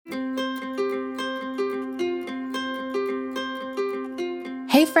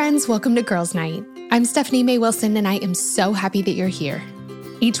Hey friends, welcome to Girls Night. I'm Stephanie Mae Wilson and I am so happy that you're here.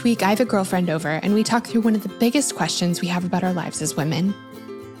 Each week I have a girlfriend over and we talk through one of the biggest questions we have about our lives as women.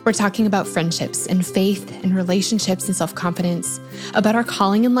 We're talking about friendships and faith and relationships and self-confidence, about our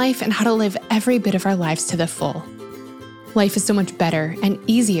calling in life and how to live every bit of our lives to the full. Life is so much better and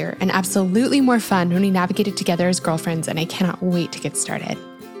easier and absolutely more fun when we navigate it together as girlfriends, and I cannot wait to get started.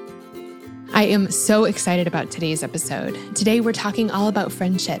 I am so excited about today's episode. Today, we're talking all about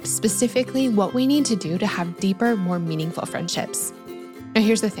friendships, specifically what we need to do to have deeper, more meaningful friendships. Now,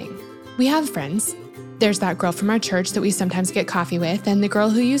 here's the thing. We have friends. There's that girl from our church that we sometimes get coffee with, and the girl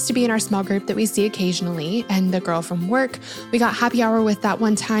who used to be in our small group that we see occasionally, and the girl from work we got happy hour with that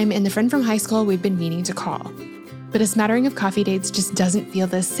one time, and the friend from high school we've been meaning to call. But a smattering of coffee dates just doesn't feel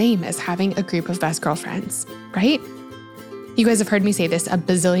the same as having a group of best girlfriends, right? You guys have heard me say this a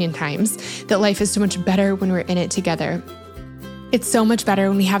bazillion times, that life is so much better when we're in it together. It's so much better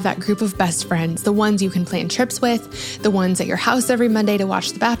when we have that group of best friends, the ones you can plan trips with, the ones at your house every Monday to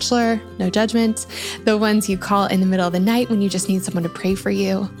watch The Bachelor, no judgment, the ones you call in the middle of the night when you just need someone to pray for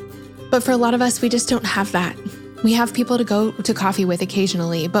you. But for a lot of us, we just don't have that. We have people to go to coffee with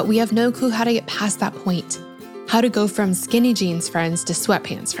occasionally, but we have no clue how to get past that point. How to go from skinny jeans friends to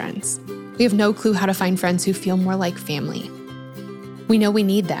sweatpants friends. We have no clue how to find friends who feel more like family. We know we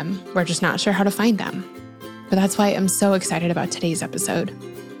need them, we're just not sure how to find them. But that's why I'm so excited about today's episode.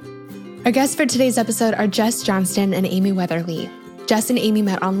 Our guests for today's episode are Jess Johnston and Amy Weatherly. Jess and Amy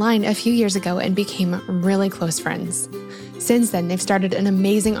met online a few years ago and became really close friends. Since then, they've started an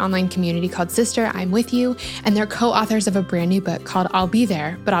amazing online community called Sister, I'm With You, and they're co-authors of a brand new book called I'll Be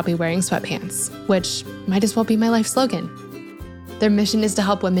There, But I'll Be Wearing Sweatpants, which might as well be my life slogan. Their mission is to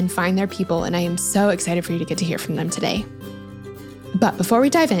help women find their people, and I am so excited for you to get to hear from them today. But before we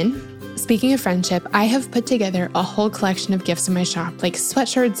dive in, speaking of friendship, I have put together a whole collection of gifts in my shop, like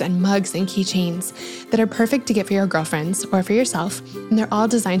sweatshirts and mugs and keychains that are perfect to get for your girlfriends or for yourself, and they're all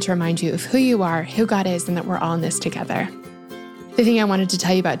designed to remind you of who you are, who God is, and that we're all in this together. The thing I wanted to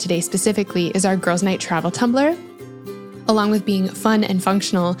tell you about today specifically is our Girls Night Travel Tumbler. Along with being fun and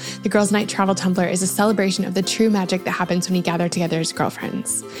functional, the Girls Night Travel Tumbler is a celebration of the true magic that happens when we gather together as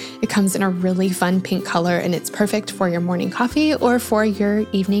girlfriends. It comes in a really fun pink color, and it's perfect for your morning coffee or for your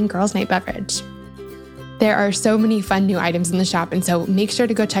evening girls' night beverage. There are so many fun new items in the shop, and so make sure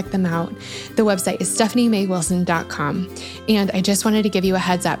to go check them out. The website is stephaniemaywilson.com, and I just wanted to give you a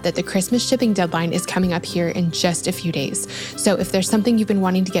heads up that the Christmas shipping deadline is coming up here in just a few days. So if there's something you've been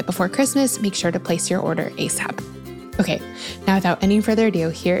wanting to get before Christmas, make sure to place your order ASAP. Okay, now without any further ado,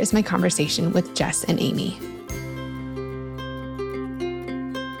 here is my conversation with Jess and Amy.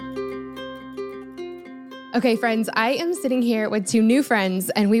 Okay, friends, I am sitting here with two new friends,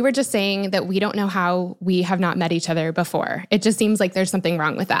 and we were just saying that we don't know how we have not met each other before. It just seems like there's something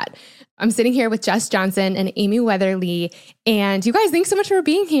wrong with that. I'm sitting here with Jess Johnson and Amy Weatherly, and you guys, thanks so much for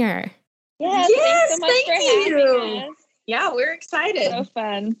being here. Yes, thanks so much for having us. Yeah, we're excited. So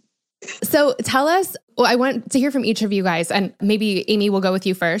fun. So tell us, I want to hear from each of you guys, and maybe Amy will go with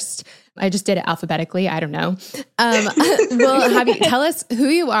you first. I just did it alphabetically. I don't know. We'll have you tell us who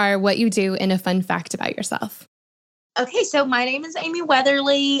you are, what you do, and a fun fact about yourself. Okay, so my name is Amy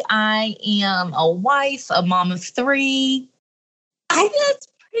Weatherly. I am a wife, a mom of three. I think that's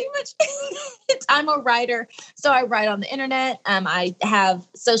pretty much it. I'm a writer, so I write on the internet. I have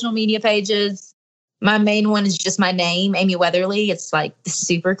social media pages. My main one is just my name, Amy Weatherly. It's like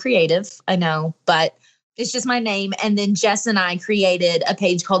super creative, I know, but it's just my name. And then Jess and I created a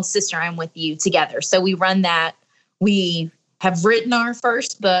page called Sister, I'm With You together. So we run that. We have written our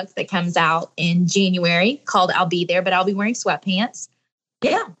first book that comes out in January called I'll Be There, But I'll Be Wearing Sweatpants.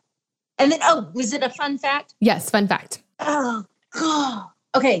 Yeah. And then, was it a fun fact? Yes, fun fact.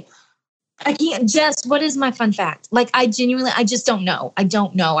 Okay. I can't, Jess, what is my fun fact? Like, I just don't know. I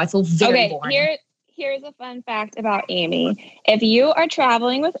don't know. I feel very boring. Here's a fun fact about Amy. If you are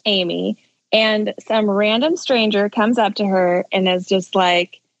traveling with Amy and some random stranger comes up to her and is just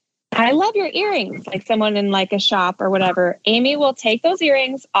like, I love your earrings, like someone in like a shop or whatever, Amy will take those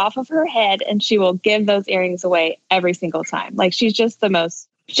earrings off of her head and she will give those earrings away every single time. Like, she's just the most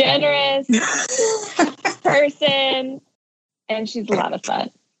generous person, and she's a lot of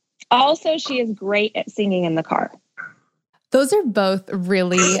fun. Also, she is great at singing in the car. Those are both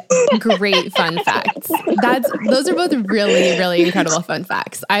really great fun facts. Those are both really, really incredible fun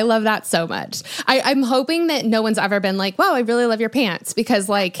facts. I love that so much. I'm hoping that no one's ever been like, wow, I really love your pants, because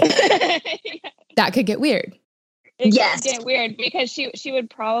like that could get weird. It could get weird because she would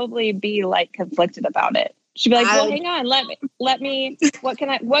probably be like conflicted about it. She'd be like, well, hang on, let me, what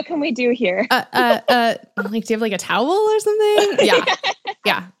can we do here? Like, do you have like a towel or something? Yeah.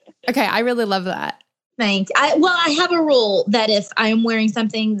 Yeah. Okay. I really love that. Thank you. I have a rule that if I am wearing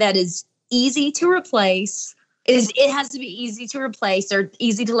something that is easy to replace, it has to be easy to replace or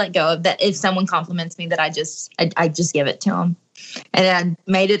easy to let go of. That if someone compliments me, that I just give it to them. And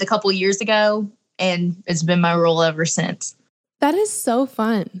I made it a couple years ago, and it's been my rule ever since. That is so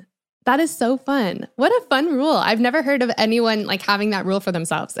fun. That is so fun. What a fun rule. I've never heard of anyone like having that rule for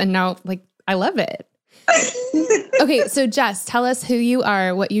themselves. And now like I love it. Okay, so Jess, tell us who you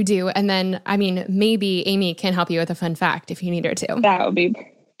are, what you do, and then, I mean, maybe Amy can help you with a fun fact if you need her to. That would be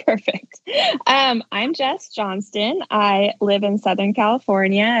perfect. I'm Jess Johnston. I live in Southern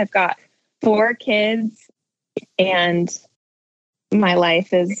California. I've got 4 kids, and my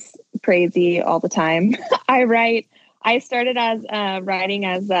life is crazy all the time. I started as writing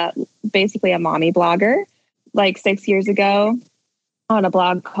as basically a mommy blogger like 6 years ago on a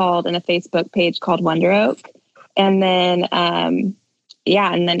blog and a Facebook page called Wonder Oak. And then, and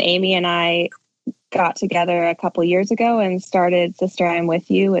then Amy and I got together a couple years ago and started Sister I'm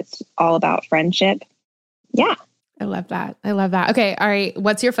With You. It's all about friendship. Yeah. I love that. Okay. All right.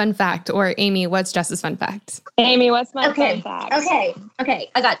 What's your fun fact? Or Amy, what's Jess's fun fact? Amy, what's my fun fact? Okay.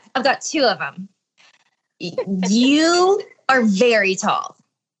 I've got 2 of them. You are very tall.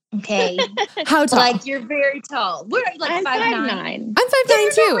 Okay. How tall? Like you're very tall. We're like 5'9". I'm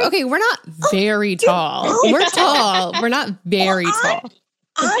 5'9" too. Okay, we're not very tall. We're tall. We're not very tall.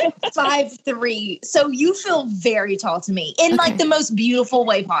 I'm 5'3", so you feel very tall to me in like the most beautiful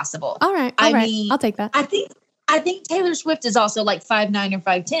way possible. All right. I mean, I'll take that. I think Taylor Swift is also like 5'9" or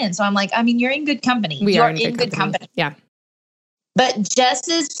 5'10". So I'm like, I mean, you're in good company. You're in good company. Yeah. But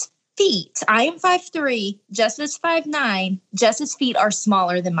Jess's feet, I am 5'3", Jess is 5'9". Jess's feet are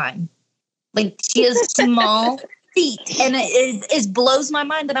smaller than mine. Like she has small feet. And it blows my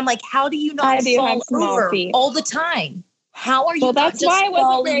mind that I'm like, how do you not fall over feet all the time? How are you? Well, that's why I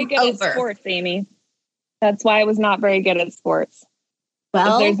wasn't very good at sports, Amy. That's why I was not very good at sports.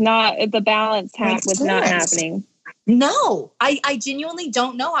 Well, if the balance was not happening. No, I genuinely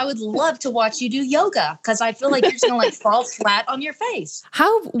don't know. I would love to watch you do yoga because I feel like you're just gonna like fall flat on your face.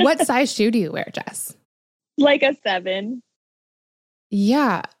 What size shoe do you wear, Jess? Like a 7.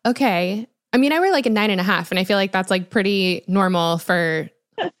 Yeah. Okay. I mean, I wear like a 9.5, and I feel like that's like pretty normal for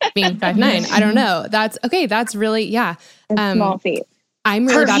being 5'9". I don't know. That's okay. That's really, yeah. Small feet. I'm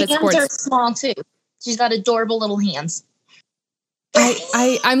really bad at sports. Her hands are small too. She's got adorable little hands.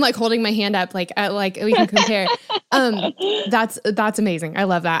 I'm like holding my hand up, like we can compare. That's amazing. I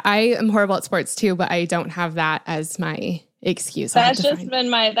love that. I am horrible at sports too, but I don't have that as my excuse. That's been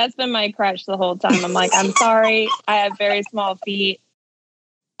my crutch the whole time. I'm like, I'm sorry. I have very small feet.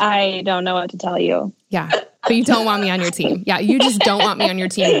 I don't know what to tell you. Yeah. But you don't want me on your team. Yeah. You just don't want me on your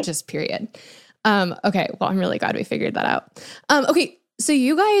team, just period. Okay. Well, I'm really glad we figured that out. Okay. So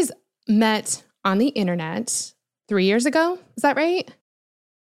you guys met on the internet 3 years ago. Is that right?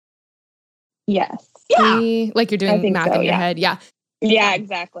 Yes. Yeah. Like you're doing math in your head. Yeah. Yeah,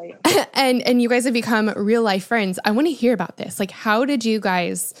 exactly. and you guys have become real life friends. I want to hear about this. Like, how did you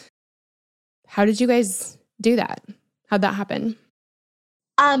guys do that? How'd that happen?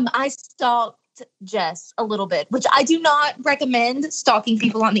 I stalked Jess a little bit, which I do not recommend stalking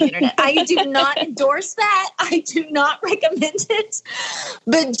people on the internet. I do not endorse that. I do not recommend it.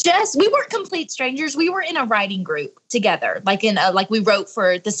 But Jess, we weren't complete strangers. We were in a writing group together, like we wrote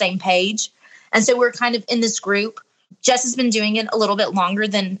for the same page. And so we're kind of in this group. Jess has been doing it a little bit longer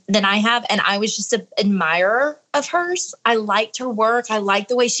than I have. And I was just an admirer of hers. I liked her work. I liked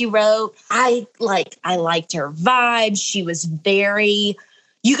the way she wrote. I liked her vibe. She was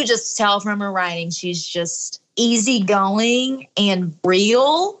you could just tell from her writing, she's just easygoing and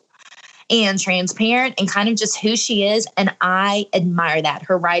real and transparent and kind of just who she is. And I admire that.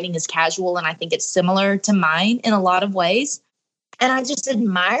 Her writing is casual, and I think it's similar to mine in a lot of ways. And I just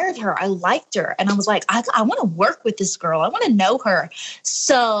admired her. I liked her. And I was like, I want to work with this girl. I want to know her.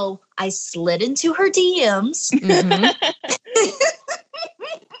 So I slid into her DMs. Mm-hmm.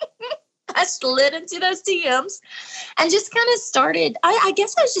 I slid into those DMs and just kind of started. I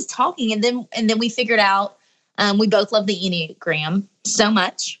guess I was just talking, and then we figured out we both love the Enneagram so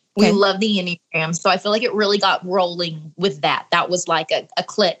much. Okay. We love the Enneagram, so I feel like it really got rolling with that. That was like a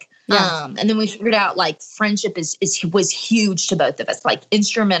click. Yeah. And then we figured out like friendship was huge to both of us, like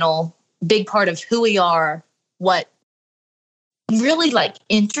instrumental, big part of who we are, what really like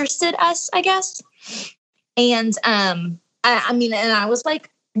interested us, I guess. And I mean, and I was like,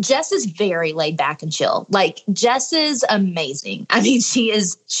 Jess is very laid back and chill. Like Jess is amazing. I mean, she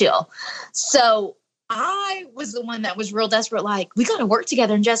is chill. So I was the one that was real desperate. Like, we got to work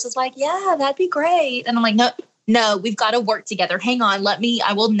together. And Jess was like, yeah, that'd be great. And I'm like, no, we've got to work together. Hang on,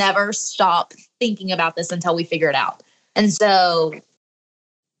 I will never stop thinking about this until we figure it out. And so,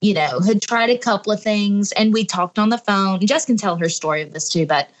 had tried a couple of things and we talked on the phone. And Jess can tell her story of this too,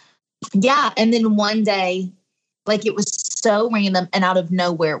 but yeah. And then one day, like it was so random and out of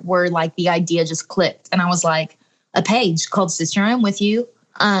nowhere where like the idea just clicked. And I was like, a page called Sister I'm With You.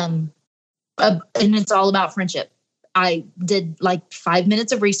 And it's all about friendship. I did like 5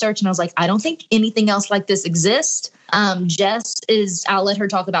 minutes of research and I was like, I don't think anything else like this exists. Jess I'll let her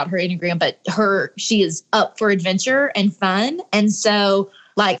talk about her Enneagram, but she is up for adventure and fun. And so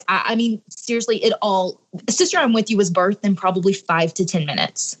like, I mean, seriously, Sister I'm With You was birthed in probably 5 to 10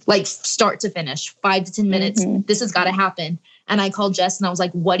 minutes, like start to finish, 5 to 10 minutes. Mm-hmm. This has got to happen. And I called Jess and I was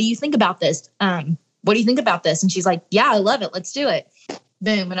like, what do you think about this? What do you think about this? And she's like, yeah, I love it. Let's do it.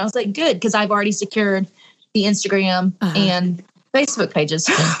 Boom. And I was like, good. Cause I've already secured the Instagram and Facebook pages.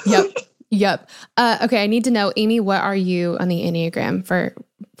 Yep. Okay. I need to know, Amy, what are you on the Enneagram for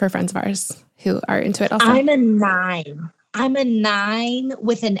friends of ours who are into it also? I'm a 9. I'm a 9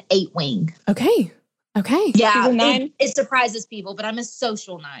 with an 8 wing. Okay. Yeah. It surprises people, but I'm a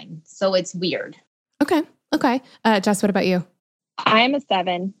social 9. So it's weird. Okay. Jess, what about you? I'm a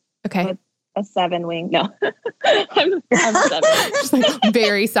 7. Okay. A 7 wing. No, I'm 7. Just like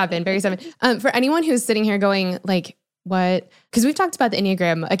very 7. For anyone who's sitting here going like, what? Because we've talked about the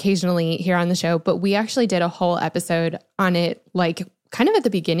Enneagram occasionally here on the show, but we actually did a whole episode on it, like kind of at the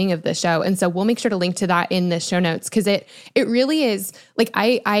beginning of the show. And so we'll make sure to link to that in the show notes. Cause it really is like,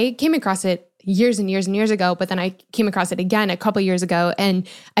 I came across it years and years and years ago, but then I came across it again a couple years ago. And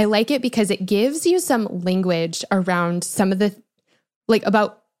I like it because it gives you some language around some of the, like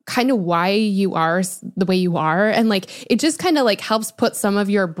about kind of why you are the way you are. And like, it just kind of like helps put some of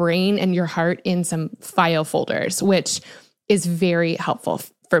your brain and your heart in some file folders, which is very helpful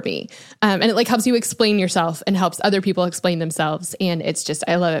for me. And it like helps you explain yourself and helps other people explain themselves. And it's just,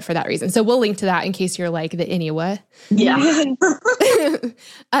 I love it for that reason. So we'll link to that in case you're like the Iniwa. Yeah.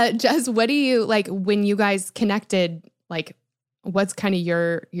 Jess, what do you like when you guys connected? Like, what's kind of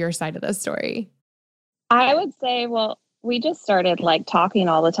your side of the story? I would say, well, we just started like talking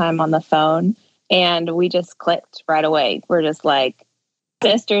all the time on the phone and we just clicked right away. We're just like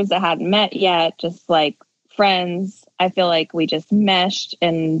sisters that hadn't met yet, just like friends. I feel like we just meshed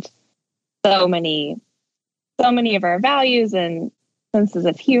in so many of our values and senses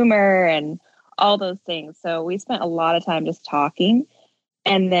of humor and all those things. So we spent a lot of time just talking.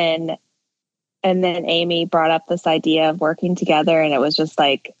 And then Amy brought up this idea of working together and it was just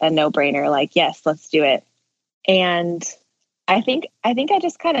like a no-brainer, like, yes, let's do it. And I think I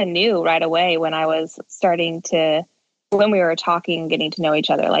just kind of knew right away when we were talking, getting to know each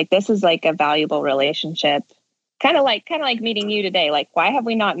other, like this is like a valuable relationship. Kind of like meeting you today. Like, why have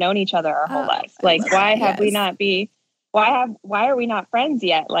we not known each other our whole lives? Like, why are we not friends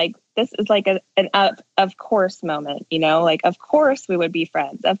yet? Like, this is like an of course moment, like, of course we would be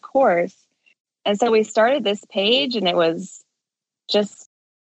friends, of course. And so we started this page and it was just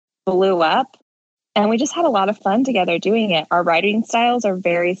blew up. And we just had a lot of fun together doing it. Our writing styles are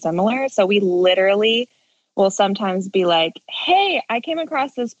very similar. So we literally will sometimes be like, hey, I came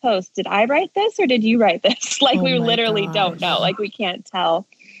across this post. Did I write this or did you write this? Like we literally don't know. Like we can't tell.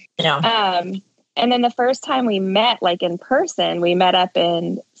 Yeah. And then the first time we met, like in person, we met up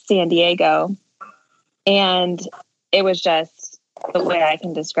in San Diego. And it was just, the way I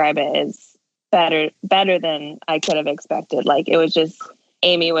can describe it is better than I could have expected. Like it was just,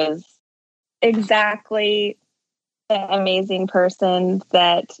 Amy was exactly the amazing person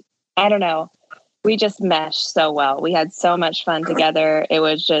that, I don't know, we just meshed so well. We had so much fun together. It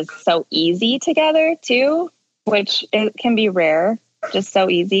was just so easy together too, which it can be rare, just so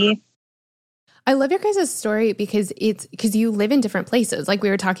easy. I love your guys' story because you live in different places. Like we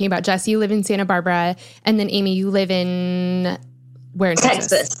were talking about, Jess, you live in Santa Barbara, and then Amy, you live in where in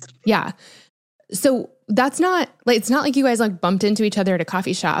Texas? Yeah. So that's not like, it's not like you guys like bumped into each other at a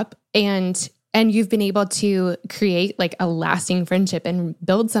coffee shop and you've been able to create like a lasting friendship and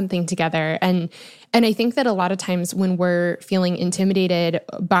build something together. And I think that a lot of times when we're feeling intimidated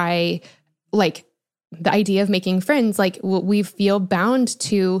by like the idea of making friends, like we feel bound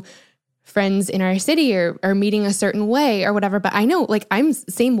to friends in our city or meeting a certain way or whatever. But I know like I'm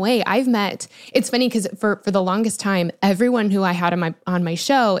same way. I've met, it's funny because for the longest time, everyone who I had on my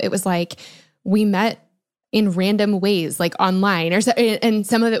show, it was like, we met in random ways, like online or so, and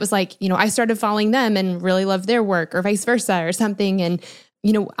some of it was like, I started following them and really loved their work or vice versa or something. And,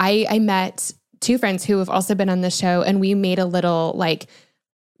 I met two friends who have also been on the show and we made a little like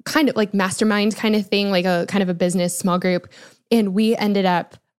kind of like mastermind kind of thing, like a kind of a business small group. And we ended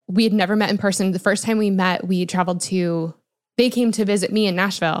up we had never met in person. The first time we met, they came to visit me in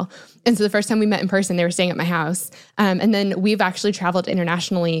Nashville. And so the first time we met in person, they were staying at my house. And then we've actually traveled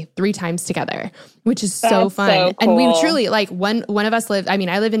internationally 3 times together, which is so fun. So cool. And we truly, like, one of us lived, I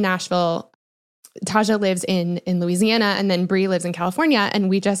live in Nashville. Taja lives in Louisiana, and then Bree lives in California. And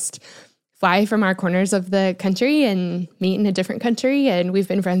we just fly from our corners of the country and meet in a different country. And we've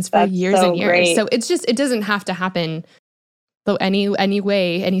been friends for years and years. Great. So it's just, it doesn't have to happen though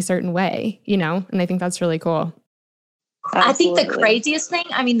any certain way, you know? And I think that's really cool. Absolutely. I think the craziest thing,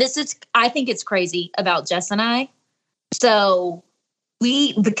 I think it's crazy about Jess and I. So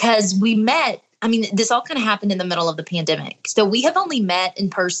because we met, this all kind of happened in the middle of the pandemic. So we have only met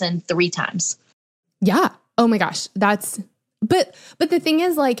in person 3 times. Yeah. Oh my gosh. But the thing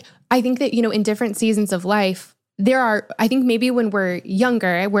is, like, I think that, you know, in different seasons of life, I think maybe when we're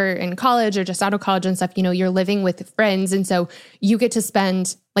younger, we're in college or just out of college and stuff, you know, you're living with friends. And so you get to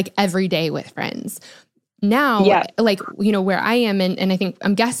spend like every day with friends. Now, like, you know, where I am, and I think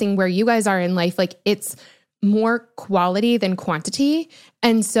I'm guessing where you guys are in life, like it's more quality than quantity.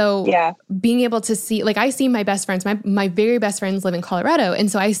 And so being able to see, like, I see my best friends, my very best friends live in Colorado.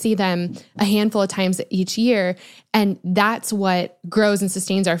 And so I see them a handful of times each year. And that's what grows and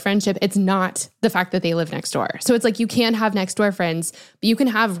sustains our friendship. It's not the fact that they live next door. So it's like, you can have next door friends, but you can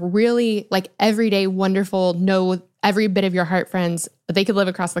have really like everyday, wonderful, know every bit of your heart friends, but they could live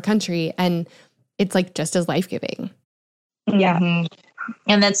across the country. And it's like just as life-giving. Yeah. Mm-hmm.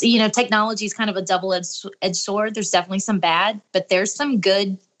 And that's, you know, technology is kind of a double-edged sword. There's definitely some bad, but there's some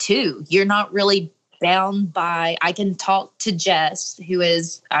good too. You're not really bound by, I can talk to Jess, who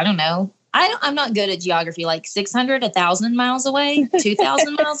is, I don't know, I'm not good at geography, like 600, 1,000 miles away,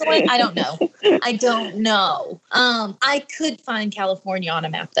 2,000 miles away. I don't know. I could find California on a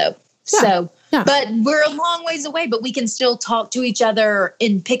map though. But we're a long ways away, but we can still talk to each other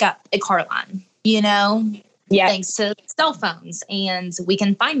and pick up a car line, you know? Yeah. Thanks to cell phones, and we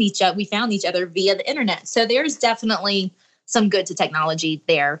can find each other. We found each other via the internet. So there's definitely some good to technology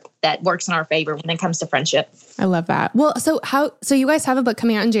there that works in our favor when it comes to friendship. I love that. Well, so you guys have a book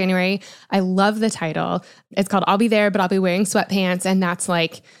coming out in January. I love the title. It's called I'll Be There, But I'll Be Wearing Sweatpants. And that's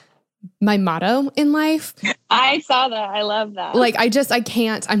like my motto in life. I saw that. I love that. Like,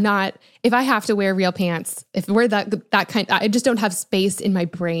 if I have to wear real pants, if we're that kind, I just don't have space in my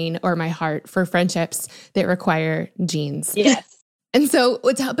brain or my heart for friendships that require jeans. Yes. And so,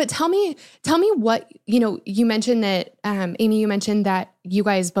 but tell me what, you know, you mentioned that, Amy, you mentioned that you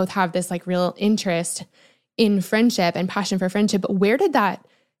guys both have this like real interest in friendship and passion for friendship, but where did that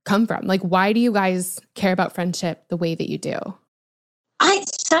come from? Like, why do you guys care about friendship the way that you do? I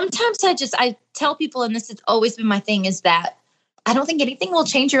tell people, and this has always been my thing, is that I don't think anything will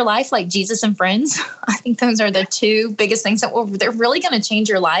change your life like Jesus and friends. I think those are the 2 biggest things they're really going to change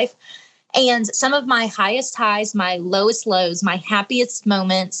your life. And some of my highest highs, my lowest lows, my happiest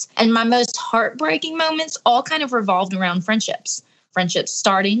moments, and my most heartbreaking moments all kind of revolved around friendships. Friendships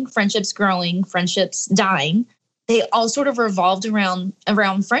starting, friendships growing, friendships dying. They all sort of revolved around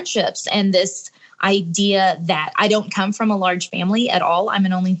friendships and this idea that I don't come from a large family at all. I'm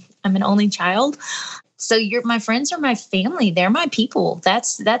an only child. So my friends are my family. They're my people.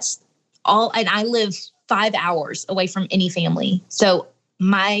 That's all. And I live 5 hours away from any family. So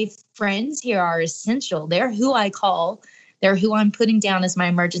my friends here are essential. They're who I call. They're who I'm putting down as my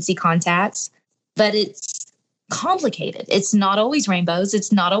emergency contacts. But it's complicated. It's not always rainbows.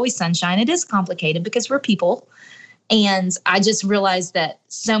 It's not always sunshine. It is complicated because we're people. And I just realized that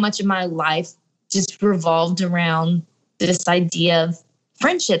so much of my life just revolved around this idea of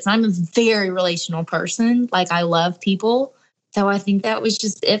friendships. I'm a very relational person. Like, I love people. So I think that was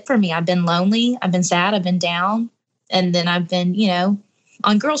just it for me. I've been lonely. I've been sad. I've been down. And then I've been, you know,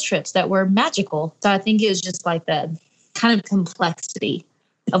 on girls' trips that were magical. So I think it was just like the kind of complexity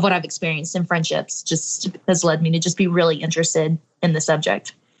of what I've experienced in friendships just has led me to just be really interested in the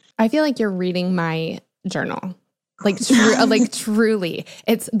subject. I feel like you're reading my journal. Like, truly.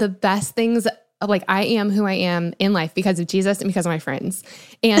 It's the best things. Like, I am who I am in life because of Jesus and because of my friends.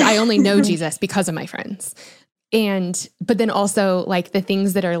 And I only know Jesus because of my friends. But then also like the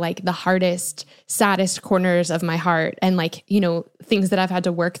things that are like the hardest, saddest corners of my heart and like, you know, things that I've had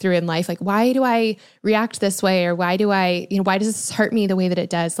to work through in life. Like, why do I react this way? Or why does this hurt me the way that it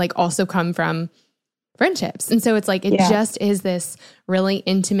does? Like, also come from friendships. And so it's like, it just is this really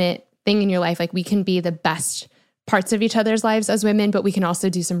intimate thing in your life. Like, we can be the best parts of each other's lives as women, but we can also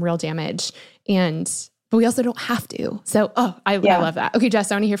do some real damage. But we also don't have to. So, I love that. Okay,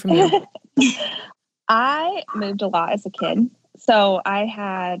 Jess, I want to hear from you. I moved a lot as a kid. So I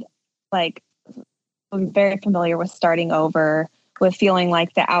had I'm very familiar with starting over, with feeling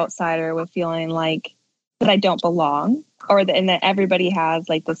like the outsider, with feeling like that I don't belong, and that everybody has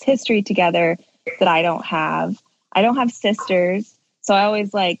like this history together that I don't have. I don't have sisters. So I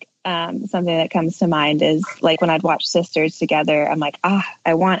always like, something that comes to mind is like when I'd watch sisters together, I'm like,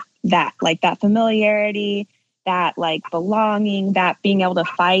 I want that, like that familiarity, that like belonging, that being able to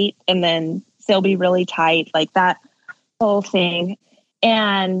fight and then still be really tight, like that whole thing.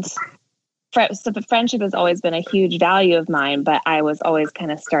 And so the friendship has always been a huge value of mine, but I was always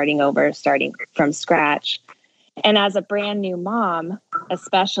kind of starting from scratch. And as a brand new mom,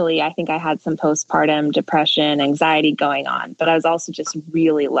 especially, I think I had some postpartum depression, anxiety going on, but I was also just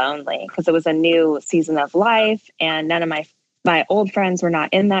really lonely because it was a new season of life and none of my old friends were not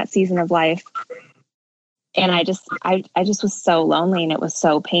in that season of life. And I just was so lonely and it was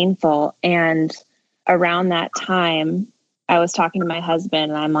so painful. And around that time, I was talking to my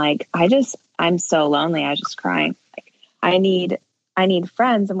husband and I'm like, I'm so lonely. I was just crying. Like, I need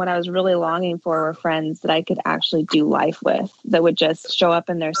friends. And what I was really longing for were friends that I could actually do life with, that would just show up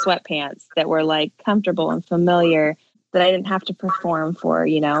in their sweatpants, that were like comfortable and familiar, that I didn't have to perform for,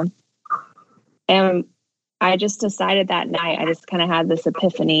 And I just decided that night, I just kind of had this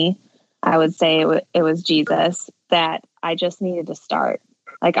epiphany. I would say it was Jesus, that I just needed to start.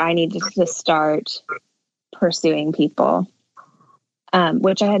 Like I needed to start pursuing people,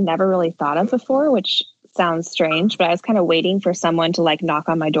 which I had never really thought of before, which sounds strange, but I was kind of waiting for someone to like knock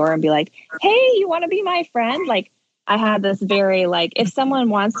on my door and be like, hey, you want to be my friend? Like I had this very like, if someone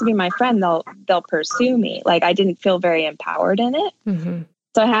wants to be my friend, they'll pursue me. Like I didn't feel very empowered in it. Mm-hmm.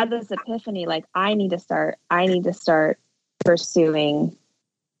 So I had this epiphany, like I need to start pursuing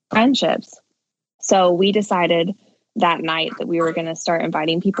friendships. So we decided that night that we were going to start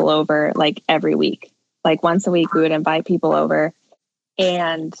inviting people over like every week. Like once a week we would invite people over.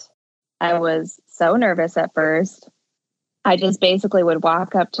 And I was so nervous at first. I just basically would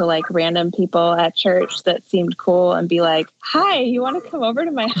walk up to like random people at church that seemed cool and be like, hi, you want to come over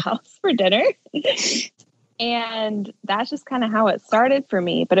to my house for dinner? And that's just kind of how it started for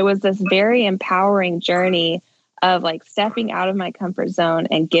me. But it was this very empowering journey of like stepping out of my comfort zone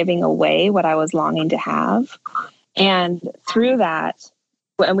and giving away what I was longing to have. And through that,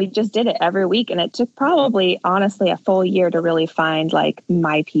 and we just did it every week. And it took probably, honestly, a full year to really find like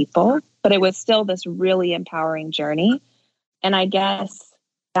my people. But it was still this really empowering journey. And I guess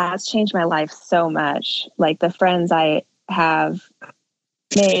that's changed my life so much. Like the friends I have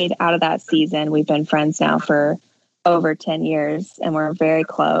made out of that season, we've been friends now for over 10 years and we're very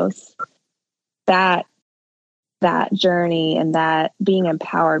close. That journey and that being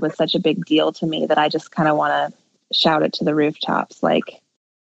empowered was such a big deal to me that I just kind of want to shout it to the rooftops. Like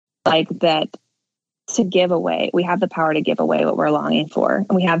that, to give away, we have the power to give away what we're longing for.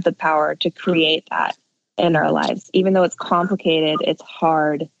 And we have the power to create that in our lives. Even though it's complicated, it's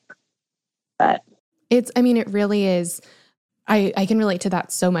hard, but it really is. I can relate to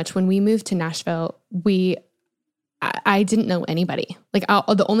that so much. When we moved to Nashville, I didn't know anybody. Like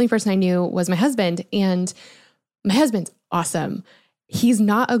the only person I knew was my husband, and my husband's awesome. He's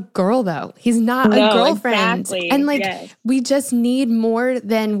not a girl though. He's not a girlfriend. Exactly. And like, yes. We just need more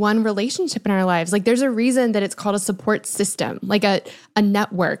than one relationship in our lives. Like there's a reason that it's called a support system, like a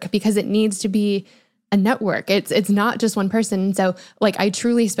network, because it needs to be a network. It's not just one person. So like, I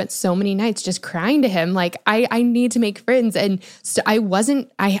truly spent so many nights just crying to him. Like I need to make friends. And so I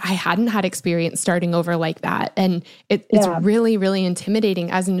hadn't had experience starting over like that. And it's really, really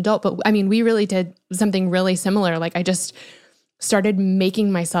intimidating as an adult. But I mean, we really did something really similar. Like I just started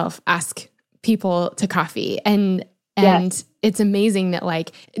making myself ask people to coffee. And it's amazing that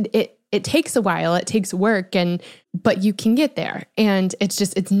like it takes a while, it takes work, but you can get there. And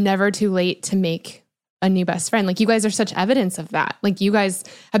it's never too late to make a new best friend. Like you guys are such evidence of that. Like you guys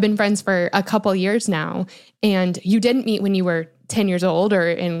have been friends for a couple years now, and you didn't meet when you were 10 years old or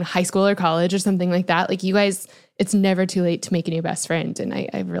in high school or college or something like that. Like you guys, it's never too late to make a new best friend. And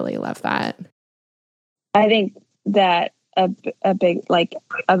I really love that. I think that a big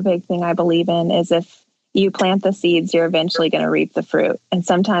thing I believe in is if you plant the seeds, you're eventually going to reap the fruit. And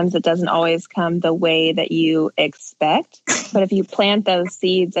sometimes it doesn't always come the way that you expect. But if you plant those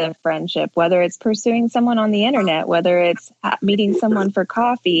seeds of friendship, whether it's pursuing someone on the internet, whether it's meeting someone for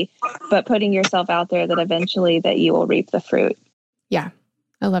coffee, but putting yourself out there, that eventually that you will reap the fruit. Yeah,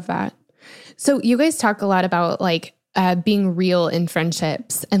 I love that. So you guys talk a lot about like being real in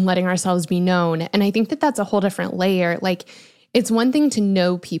friendships and letting ourselves be known. And I think that that's a whole different layer. Like it's one thing to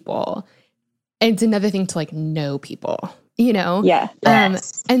know people. It's another thing to like know people, you know? Yeah.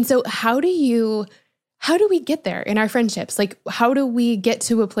 Yes. And so how do we get there in our friendships? Like, how do we get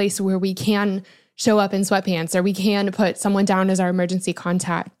to a place where we can show up in sweatpants, or we can put someone down as our emergency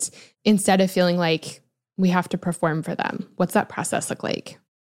contact instead of feeling like we have to perform for them? What's that process look like?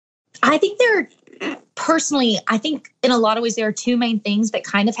 I think personally, I think in a lot of ways, there are two main things that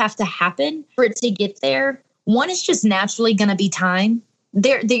kind of have to happen for it to get there. One is just naturally going to be time.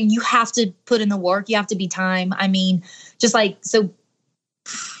 There, you have to put in the work. You have to be time. I mean, just like, so,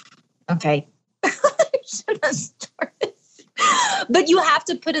 okay. Should I start this? But you have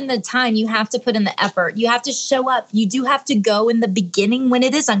to put in the time. You have to put in the effort. You have to show up. You do have to go in the beginning when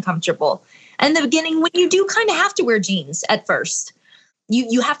it is uncomfortable. And the beginning when you do kind of have to wear jeans at first.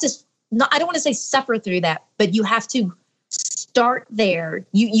 You have to, I don't want to say suffer through that, but you have to start there.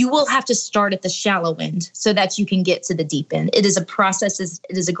 You will have to start at the shallow end so that you can get to the deep end. It is a process,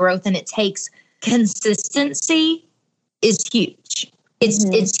 it is a growth, and it takes consistency is huge.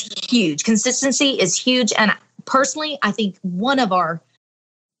 It's huge. Consistency is huge. And personally, I think one of our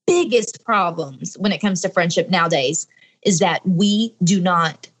biggest problems when it comes to friendship nowadays is that we do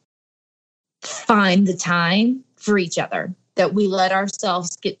not find the time for each other. That we let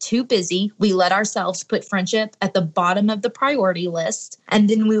ourselves get too busy. We let ourselves put friendship at the bottom of the priority list. And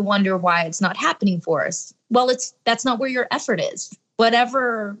then we wonder why it's not happening for us. Well, that's not where your effort is.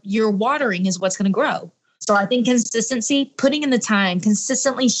 Whatever you're watering is what's going to grow. So I think consistency, putting in the time,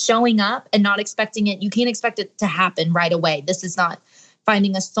 consistently showing up and not expecting it. You can't expect it to happen right away. This is not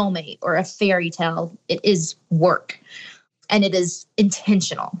finding a soulmate or a fairy tale. It is work. And it is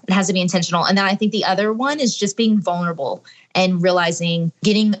intentional. It has to be intentional. And then I think the other one is just being vulnerable and realizing,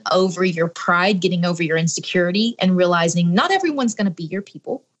 getting over your pride, getting over your insecurity, and realizing not everyone's going to be your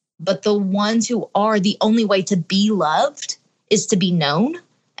people, but the ones who are, the only way to be loved is to be known.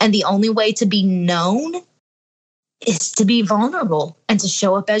 And the only way to be known is to be vulnerable and to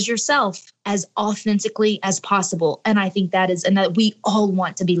show up as yourself as authentically as possible. And I think that is, and that we all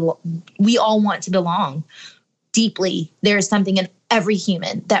want to belong. Deeply, there is something in every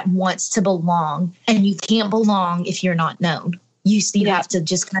human that wants to belong, and you can't belong if you're not known. You have to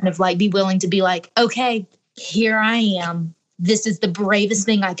just kind of like be willing to be like, okay, here I am. This is the bravest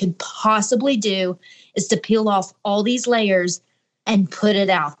thing I could possibly do, is to peel off all these layers and put it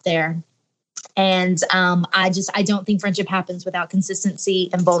out there. And I don't think friendship happens without consistency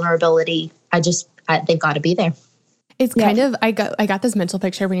and vulnerability. They've got to be there. It's kind of, I got this mental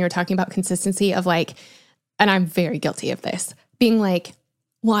picture when you were talking about consistency of like, and I'm very guilty of this, being like,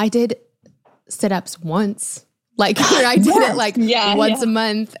 well, I did sit-ups once, like, or I did it like once a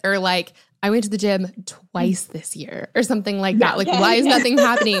month, or like I went to the gym twice this year or something like that. Like, why is nothing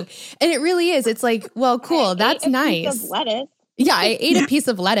happening? And it really is. It's like, well, cool. That's nice. Piece of lettuce. Yeah. I ate a piece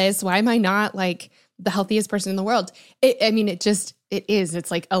of lettuce. Why am I not like the healthiest person in the world? It is. It's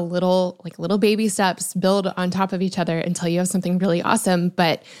like little baby steps build on top of each other until you have something really awesome.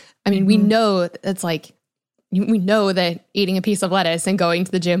 But I mean, we know it's like, we know that eating a piece of lettuce and going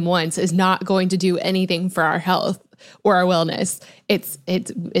to the gym once is not going to do anything for our health or our wellness.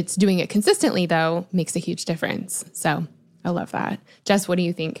 It's doing it consistently, though, makes a huge difference. So I love that. Jess, what do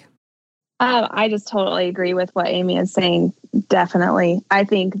you think? I just totally agree with what Amy is saying. Definitely. I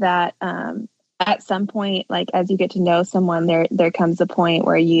think that at some point, like as you get to know someone, there comes a point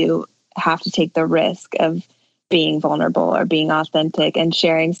where you have to take the risk of being vulnerable or being authentic and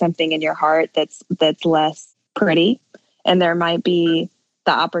sharing something in your heart that's less pretty, and there might be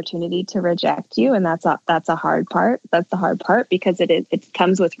the opportunity to reject you, and that's a hard part. That's the hard part, because it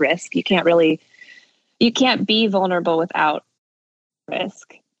comes with risk. You can't be vulnerable without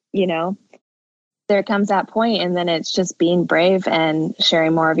risk. There comes that point, and then it's just being brave and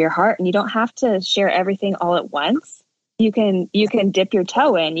sharing more of your heart. And you don't have to share everything all at once. You can dip your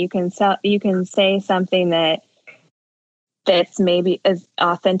toe in. You can say something that's maybe is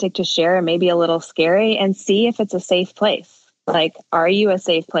authentic to share and maybe a little scary, and see if it's a safe place. Like, are you a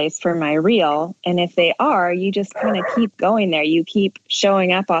safe place for my reel? And if they are, you just kind of keep going there. You keep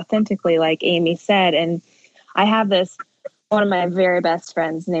showing up authentically, like Amy said. And I have one of my very best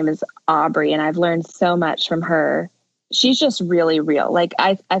friends' name is Aubrey, and I've learned so much from her. She's just really real. Like,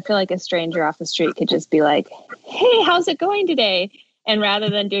 I feel like a stranger off the street could just be like, hey, how's it going today? And rather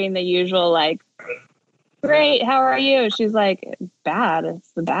than doing the usual, like, great, how are you? She's like, bad.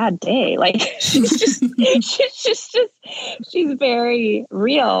 It's a bad day. Like, she's very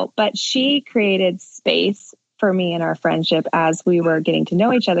real. But she created space for me in our friendship as we were getting to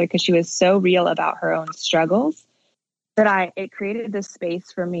know each other, because she was so real about her own struggles that it created this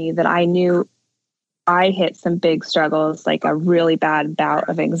space for me that I knew I hit some big struggles, like a really bad bout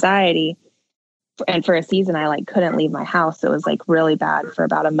of anxiety. And for a season, I couldn't leave my house. It was really bad for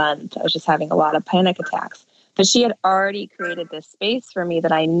about a month. I was just having a lot of panic attacks. But she had already created this space for me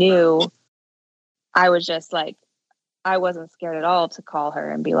that I knew I was just like, I wasn't scared at all to call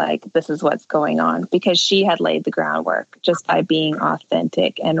her and be like, this is what's going on, because she had laid the groundwork just by being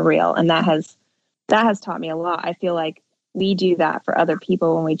authentic and real. And that has taught me a lot. I feel like we do that for other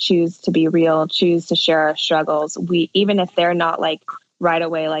people when we choose to be real, choose to share our struggles. Even if they're not like right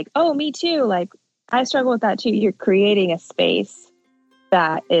away, like, oh, me too. Like, I struggle with that too. You're creating a space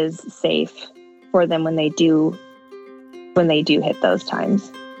that is safe for them when they do hit those times.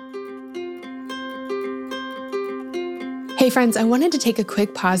 Hey friends, I wanted to take a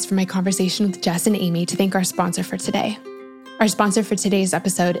quick pause from my conversation with Jess and Amy to thank our sponsor for today. Our sponsor for today's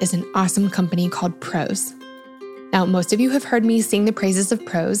episode is an awesome company called Prose. Now, most of you have heard me sing the praises of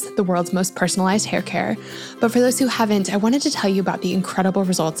Prose, the world's most personalized hair care, but for those who haven't, I wanted to tell you about the incredible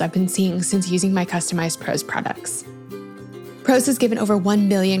results I've been seeing since using my customized Prose products. Prose has given over 1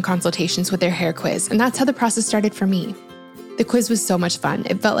 million consultations with their hair quiz, and that's how the process started for me. The quiz was so much fun.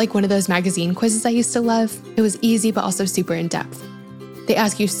 It felt like one of those magazine quizzes I used to love. It was easy, but also super in-depth. They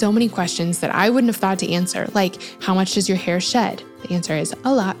ask you so many questions that I wouldn't have thought to answer, like, how much does your hair shed? The answer is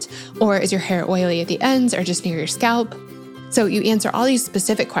a lot. Or is your hair oily at the ends or just near your scalp? So you answer all these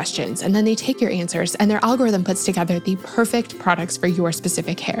specific questions, and then they take your answers, and their algorithm puts together the perfect products for your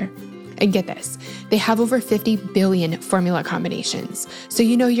specific hair. And get this, they have over 50 billion formula combinations, so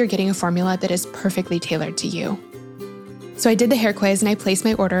you know you're getting a formula that is perfectly tailored to you. So I did the hair quiz and I placed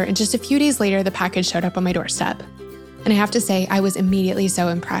my order, and just a few days later, the package showed up on my doorstep. And I have to say, I was immediately so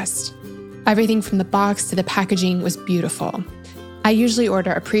impressed. Everything from the box to the packaging was beautiful. I usually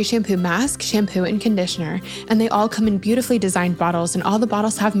order a pre-shampoo mask, shampoo, and conditioner, and they all come in beautifully designed bottles, and all the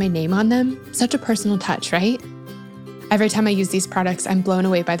bottles have my name on them. Such a personal touch, right? Every time I use these products, I'm blown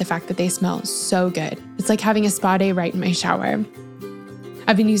away by the fact that they smell so good. It's like having a spa day right in my shower.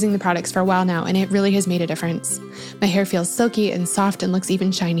 I've been using the products for a while now, and it really has made a difference. My hair feels silky and soft and looks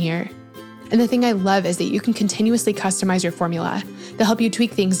even shinier. And the thing I love is that you can continuously customize your formula. They'll help you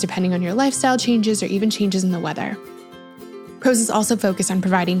tweak things depending on your lifestyle changes or even changes in the weather. Prose is also focused on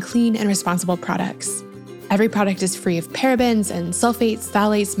providing clean and responsible products. Every product is free of parabens and sulfates,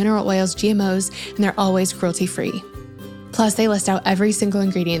 phthalates, mineral oils, GMOs, and they're always cruelty-free. Plus, they list out every single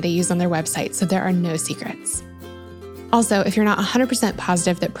ingredient they use on their website, so there are no secrets. Also, if you're not 100%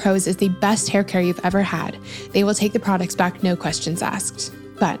 positive that Prose is the best hair care you've ever had, they will take the products back, no questions asked.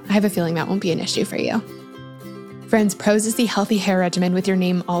 But I have a feeling that won't be an issue for you. Friends, Prose is the healthy hair regimen with your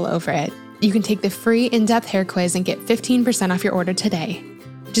name all over it. You can take the free in-depth hair quiz and get 15% off your order today.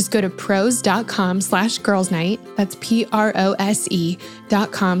 Just go to prose.com/girlsnight, that's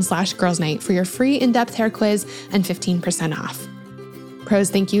prose.com/girlsnight for your free in-depth hair quiz and 15% off.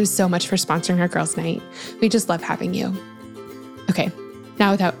 Prose, thank you so much for sponsoring our Girls Night. We just love having you. Okay, now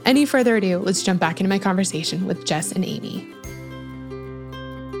without any further ado, let's jump back into my conversation with Jess and Amy.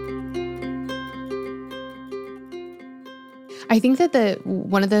 I think that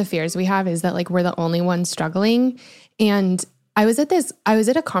one of the fears we have is that like we're the only ones struggling. And I was at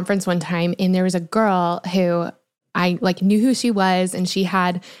a conference one time, and there was a girl who I like knew who she was, and she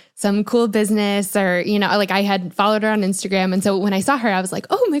had some cool business, or, you know, like I had followed her on Instagram. And so when I saw her, I was like,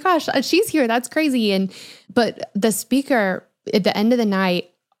 oh my gosh, she's here. That's crazy. But the speaker at the end of the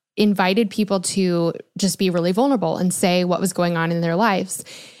night invited people to just be really vulnerable and say what was going on in their lives.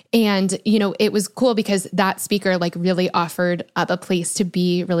 And, you know, it was cool because that speaker like really offered up a place to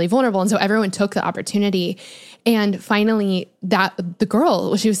be really vulnerable. And so everyone took the opportunity. And finally, the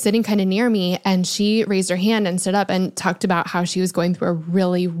girl, she was sitting kind of near me, and she raised her hand and stood up and talked about how she was going through a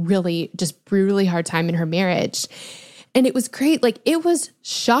really, really just brutally hard time in her marriage. And it was great. Like, it was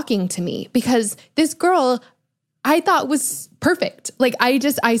shocking to me because this girl I thought was perfect. Like,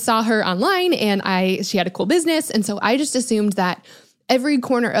 I saw her online, and she had a cool business. And so I just assumed that every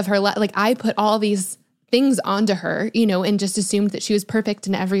corner of her life, like I put all these things onto her, you know, and just assumed that she was perfect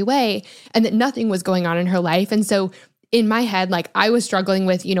in every way and that nothing was going on in her life. And so in my head, like I was struggling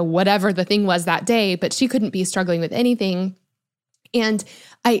with, you know, whatever the thing was that day, but she couldn't be struggling with anything. And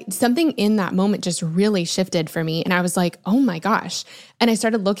something in that moment just really shifted for me. And I was like, oh my gosh. And I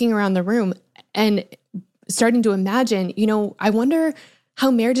started looking around the room and starting to imagine, you know, I wonder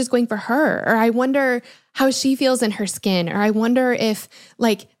how marriage is going for her, or I wonder how she feels in her skin, or I wonder if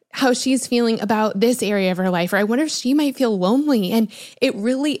like how she's feeling about this area of her life, or I wonder if she might feel lonely. And it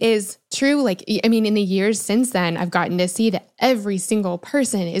really is true. Like, I mean, in the years since then, I've gotten to see that every single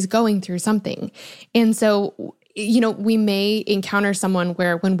person is going through something. And so, you know, we may encounter someone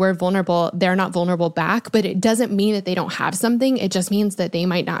where when we're vulnerable, they're not vulnerable back, but it doesn't mean that they don't have something. It just means that they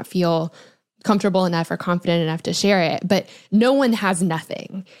might not feel comfortable enough or confident enough to share it, but no one has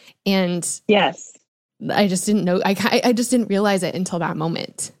nothing. And yes, I just didn't know, I just didn't realize it until that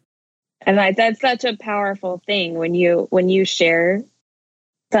moment. And that's such a powerful thing when you share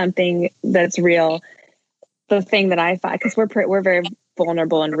something that's real. The thing that I find, because we're very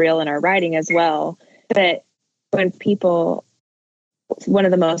vulnerable and real in our writing as well, that when people, one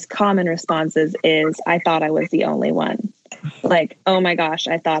of the most common responses is, I thought I was the only one. Like, oh my gosh,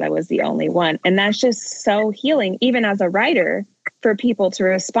 I thought I was the only one. And that's just so healing, even as a writer, for people to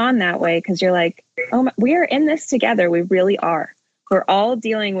respond that way, because you're like, oh, we are in this together. We really are. We're all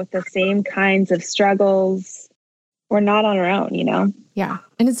dealing with the same kinds of struggles. We're not on our own, you know? Yeah.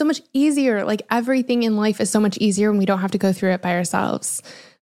 And it's so much easier. Like everything in life is so much easier when we don't have to go through it by ourselves.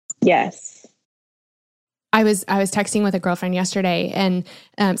 Yes. I was texting with a girlfriend yesterday. And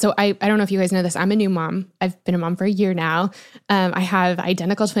so I don't know if you guys know this. I'm a new mom. I've been a mom for a year now. I have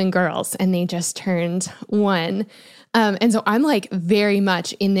identical twin girls and they just turned 1. And so I'm like very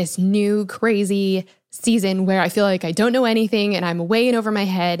much in this new crazy season where I feel like I don't know anything and I'm way in over my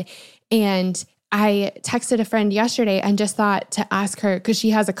head. And I texted a friend yesterday and just thought to ask her, because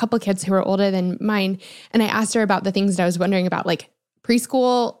she has a couple kids who are older than mine. And I asked her about the things that I was wondering about, like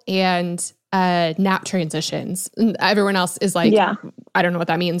preschool and nap transitions. And everyone else is like, yeah, I don't know what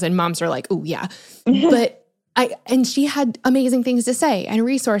that means. And moms are like, oh yeah. But and she had amazing things to say and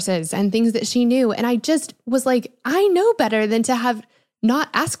resources and things that she knew. And I just was like, I know better than to have not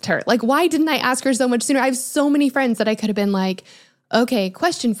asked her. Like, why didn't I ask her so much sooner? I have so many friends that I could have been like, okay,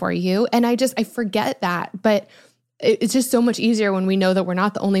 question for you. And I forget that. But it's just so much easier when we know that we're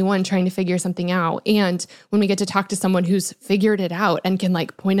not the only one trying to figure something out. And when we get to talk to someone who's figured it out and can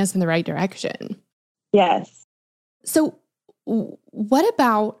like point us in the right direction. Yes. So what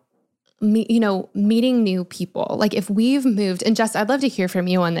about meeting new people? Like if we've moved, and Jess, I'd love to hear from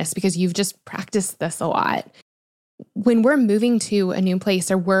you on this because you've just practiced this a lot. When we're moving to a new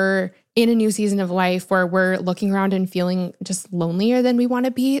place or we're in a new season of life where we're looking around and feeling just lonelier than we want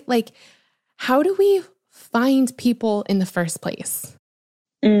to be, like, how do we find people in the first place?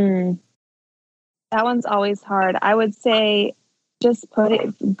 That one's always hard. I would say just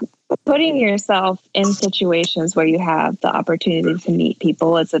putting yourself in situations where you have the opportunity to meet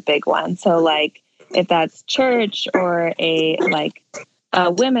people is a big one. So like if that's church or a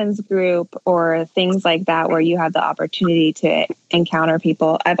women's group or things like that, where you have the opportunity to encounter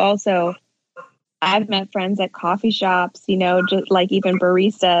people. I've met friends at coffee shops, just like even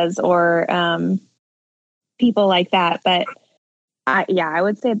baristas or people like that. But I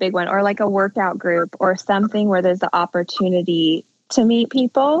would say a big one, or like a workout group or something where there's the opportunity to meet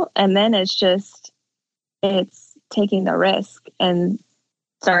people. And then it's taking the risk and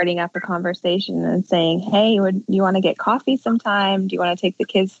starting up a conversation and saying, hey, would you want to get coffee sometime? Do you want to take the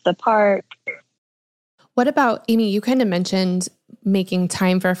kids to the park? What about, Amy, you kind of mentioned making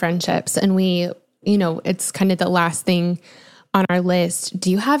time for friendships, and it's kind of the last thing on our list. Do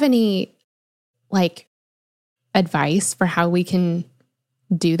you have any advice for how we can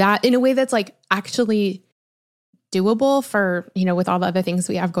do that in a way that's actually doable for, with all the other things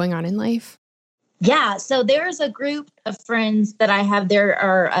we have going on in life? Yeah. So there's a group of friends that I have. There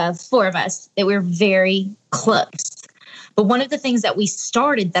are 4 of us that we're very close. But one of the things that we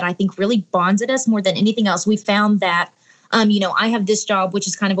started that I think really bonded us more than anything else, we found that, I have this job, which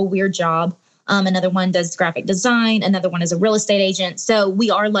is kind of a weird job. Another one does graphic design. Another one is a real estate agent. So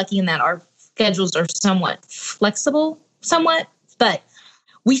we are lucky in that our schedules are somewhat flexible, but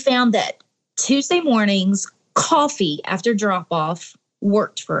we found that Tuesday mornings, coffee after drop off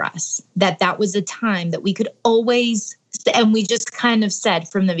worked for us, that was a time that we could always, and we just kind of said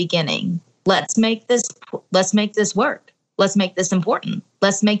from the beginning, let's make this work. Let's make this important.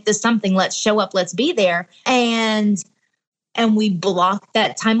 Let's make this something. Let's show up. Let's be there. And we blocked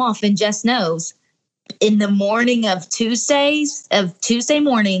that time off. And Jess knows in the morning of Tuesday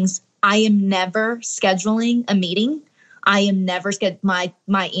mornings, I am never scheduling a meeting. I am never my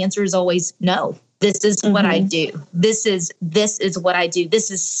answer is always no. This is what I do. This is what I do. This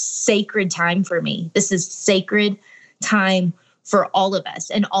is sacred time for me. This is sacred time for all of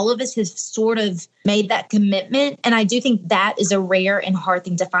us. And all of us have sort of made that commitment. And I do think that is a rare and hard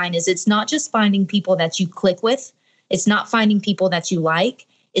thing to find. Is it's not just finding people that you click with. It's not finding people that you like.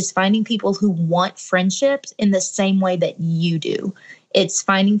 It's finding people who want friendships in the same way that you do. It's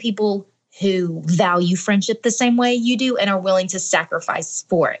finding people who value friendship the same way you do and are willing to sacrifice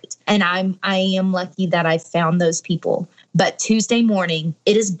for it. And I am lucky that I found those people. But Tuesday morning,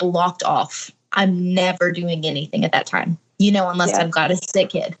 it is blocked off. I'm never doing anything at that time, unless I've got a sick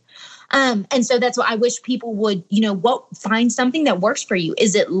kid. And so that's what I wish people would, find something that works for you.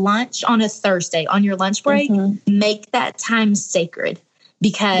 Is it lunch on a Thursday on your lunch break? Make that time sacred,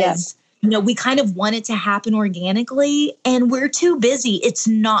 because we kind of want it to happen organically, and we're too busy. It's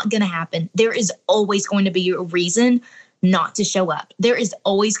not going to happen. There is always going to be a reason not to show up. There is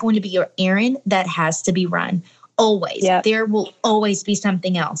always going to be an errand that has to be run. Always. Yep. There will always be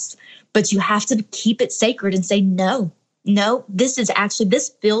something else. But you have to keep it sacred and say, no,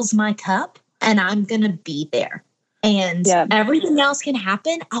 this fills my cup and I'm going to be there. And everything else can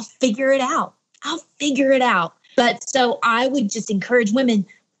happen. I'll figure it out. But so I would just encourage women,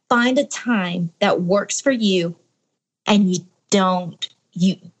 find a time that works for you, and you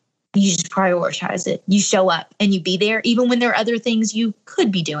just prioritize it. You show up and you be there, even when there are other things you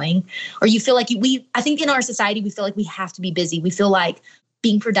could be doing, or you feel like I think in our society, we feel like we have to be busy. We feel like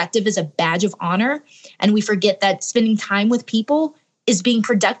being productive is a badge of honor. And we forget that spending time with people is being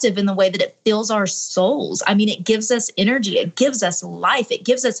productive in the way that it fills our souls. I mean, it gives us energy. It gives us life. It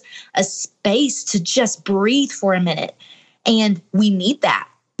gives us a space to just breathe for a minute. And we need that.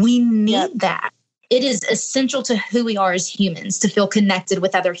 We need that. It is essential to who we are as humans to feel connected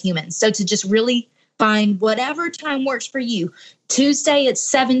with other humans. So to just really find whatever time works for you, Tuesday at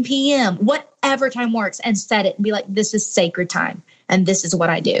 7 p.m., whatever time works, and set it and be like, this is sacred time. And this is what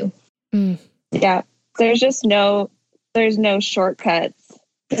I do. Yeah. There's no shortcuts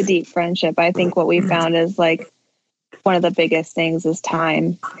to deep friendship. I think what we found is like one of the biggest things is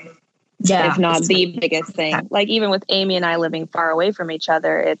time. If not the biggest thing. Like even with Amy and I living far away from each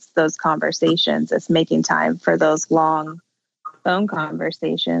other, it's those conversations. It's making time for those long phone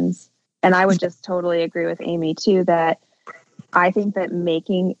conversations. And I would just totally agree with Amy too, that I think that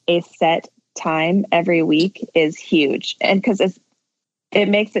making a set time every week is huge. And because it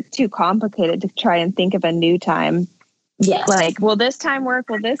makes it too complicated to try and think of a new time. Yeah. Like, will this time work?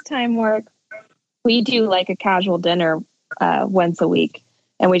 Will this time work? We do like a casual dinner once a week,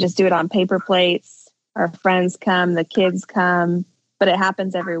 and we just do it on paper plates. Our friends come, the kids come, but it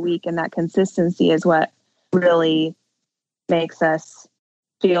happens every week. And that consistency is what really makes us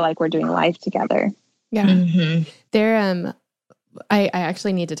feel like we're doing life together. Yeah. Mm-hmm. There, I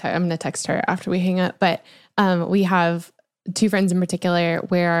actually need to I'm going to text her after we hang up, but we have two friends in particular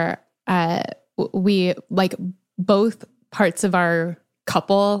where we like both parts of our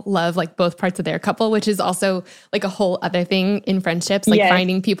couple love like both parts of their couple, which is also like a whole other thing in friendships, like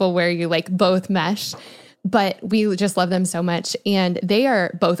finding people where you like both mesh. But we just love them so much. And they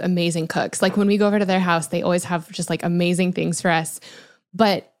are both amazing cooks. Like when we go over to their house, they always have just like amazing things for us.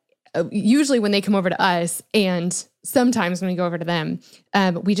 But usually when they come over to us, and sometimes when we go over to them,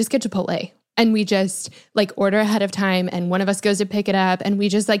 we just get Chipotle. And we just like order ahead of time, and one of us goes to pick it up, and we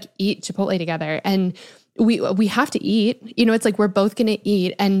just like eat Chipotle together. And we have to eat, it's like we're both going to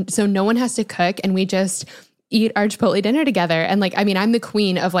eat. And so no one has to cook, and we just eat our Chipotle dinner together. And like, I mean, I'm the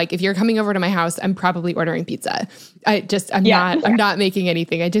queen of like, if you're coming over to my house, I'm probably ordering pizza. I'm not making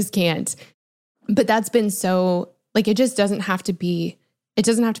anything. I just can't. But that's been so like, it doesn't have to be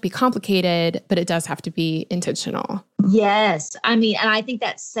complicated, but it does have to be intentional. Yes. I mean, and I think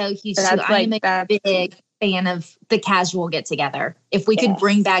that's so huge too. I'm a big fan of the casual get together. If we could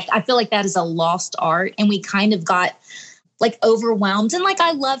bring back, I feel like that is a lost art, and we kind of got like overwhelmed. And like,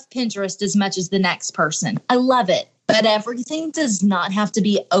 I love Pinterest as much as the next person. I love it, but everything does not have to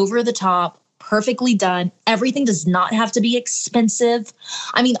be over the top, perfectly done. Everything does not have to be expensive.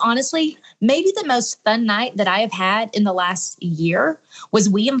 I mean, honestly, maybe the most fun night that I have had in the last year was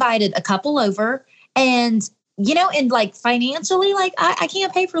we invited a couple over, and and like financially, like I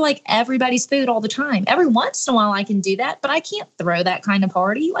can't pay for like everybody's food all the time. Every once in a while I can do that, but I can't throw that kind of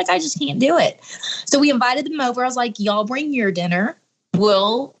party. Like I just can't do it. So we invited them over. I was like, y'all bring your dinner.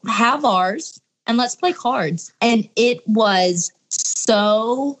 We'll have ours, and let's play cards. And it was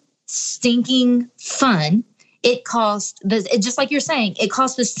so stinking fun. It cost just like you're saying, it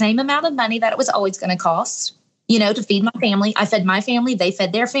cost the same amount of money that it was always going to cost, to feed my family. I fed my family. They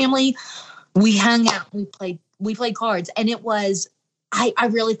fed their family. We hung out. We played cards, and it was, I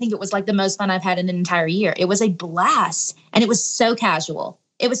really think it was like the most fun I've had in an entire year. It was a blast, and it was so casual.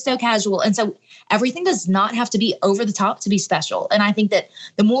 And so everything does not have to be over the top to be special. And I think that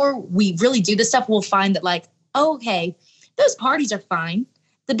the more we really do this stuff, we'll find that like, oh, okay, those parties are fine.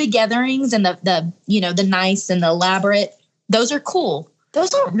 The big gatherings and the nice and the elaborate, those are cool.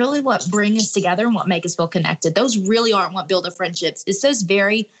 Those aren't really what bring us together and what make us feel connected. Those really aren't what build the friendships. It's those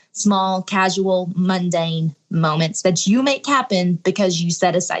very small, casual, mundane moments that you make happen because you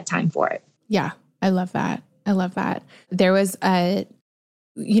set aside time for it. Yeah, I love that. There was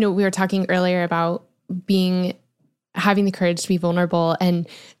we were talking earlier about having the courage to be vulnerable, and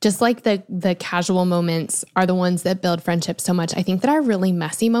just like the casual moments are the ones that build friendships so much. I think that our really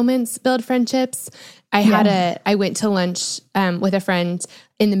messy moments build friendships. I went to lunch with a friend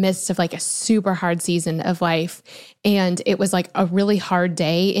in the midst of like a super hard season of life. And it was like a really hard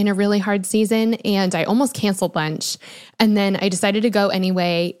day in a really hard season. And I almost canceled lunch. And then I decided to go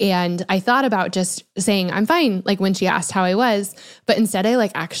anyway. And I thought about just saying, I'm fine. Like when she asked how I was, but instead I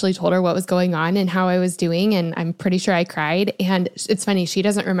like actually told her what was going on and how I was doing. And I'm pretty sure I cried. And it's funny, she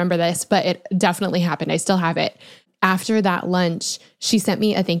doesn't remember this, but it definitely happened. I still have it. After that lunch, she sent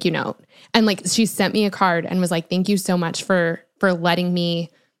me a thank you note. And like, she sent me a card and was like, thank you so much for letting me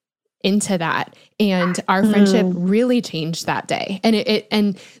into that. And our friendship really changed that day.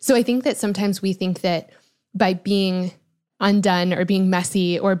 And so I think that sometimes we think that by being undone or being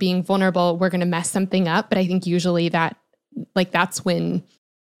messy or being vulnerable, we're going to mess something up. But I think usually that's when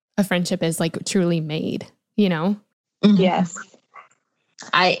a friendship is like truly made, you know? Yes.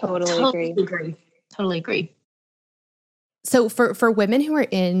 I totally agree. Totally agree. So for women who are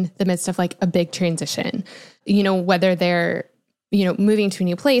in the midst of like a big transition, you know, whether they're, you know, moving to a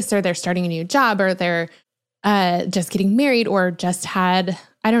new place or they're starting a new job or they're just getting married or just had,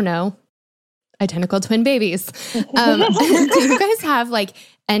 I don't know, identical twin babies. Do you guys have like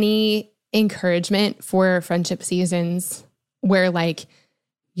any encouragement for friendship seasons where like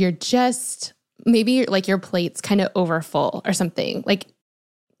you're just, maybe like your plate's kind of overfull or something? Like,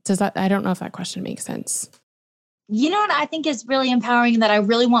 I don't know if that question makes sense. You know what I think is really empowering that I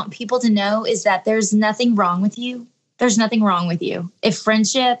really want people to know is that there's nothing wrong with you. There's nothing wrong with you. If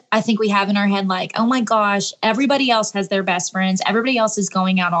friendship, I think we have in our head like, oh my gosh, everybody else has their best friends. Everybody else is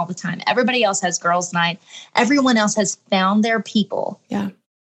going out all the time. Everybody else has girls' night. Everyone else has found their people. Yeah.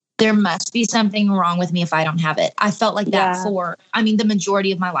 There must be something wrong with me if I don't have it. I felt like that the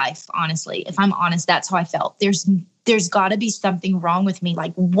majority of my life, honestly. If I'm honest, that's how I felt. There's got to be something wrong with me.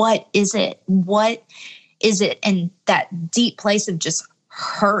 Like, what is it? What is it? And that deep place of just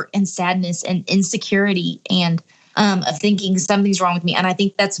hurt and sadness and insecurity and of thinking something's wrong with me. And I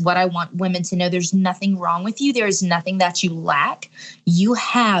think that's what I want women to know. There's nothing wrong with you. There is nothing that you lack. You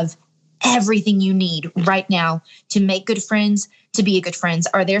have everything you need right now to make good friends, to be a good friend.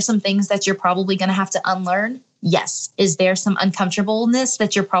 Are there some things that you're probably going to have to unlearn? Yes. Is there some uncomfortableness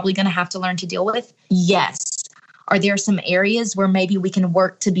that you're probably going to have to learn to deal with? Yes. Are there some areas where maybe we can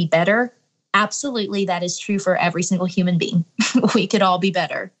work to be better? Absolutely. That is true for every single human being. We could all be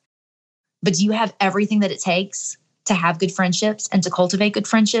better. But do you have everything that it takes to have good friendships and to cultivate good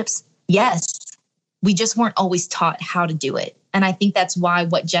friendships? Yes. We just weren't always taught how to do it. And I think that's why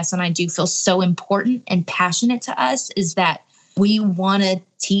what Jess and I do feels so important and passionate to us is that we want to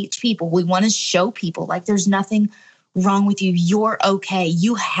teach people. We want to show people like there's nothing wrong with you. You're okay.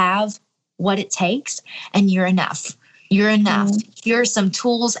 You have what it takes and you're enough. You're enough. Here are some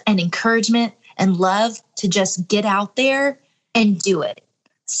tools and encouragement and love to just get out there and do it.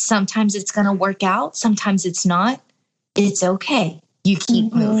 Sometimes it's going to work out. Sometimes it's not. It's okay. You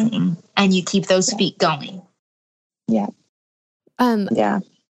keep moving and you keep those feet going. Yeah.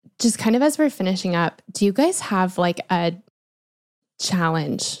 Just kind of as we're finishing up, do you guys have like a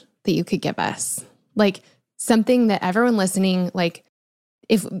challenge that you could give us? Like something that everyone listening, like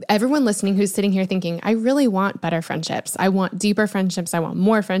if everyone listening who's sitting here thinking, I really want better friendships. I want deeper friendships. I want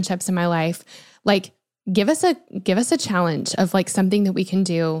more friendships in my life. Like give us a challenge of like something that we can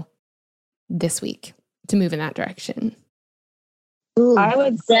do this week to move in that direction. Ooh, I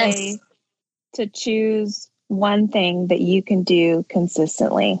would say to choose one thing that you can do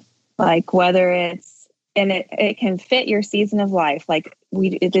consistently, like whether it's, and it can fit your season of life. Like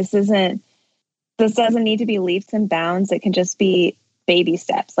this doesn't need to be leaps and bounds. It can just be baby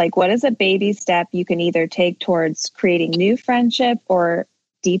steps. Like what is a baby step you can either take towards creating new friendship or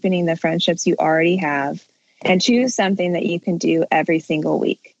deepening the friendships you already have, and choose something that you can do every single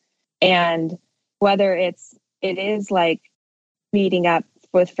week. And whether it is like meeting up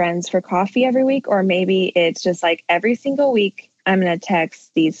with friends for coffee every week, or maybe it's just like every single week, I'm going to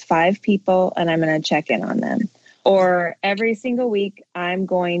text these 5 people and I'm going to check in on them. Or every single week, I'm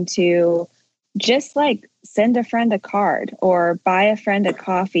going to just like send a friend a card or buy a friend a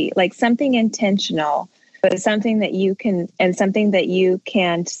coffee, like something intentional, but something that you can, and something that you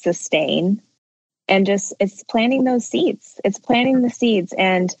can sustain. And just, it's planting those seeds. It's planting the seeds.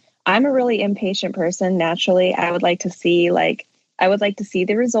 And I'm a really impatient person. Naturally, I would like to see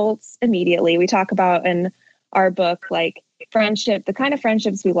the results immediately. We talk about in our book, like friendship, the kind of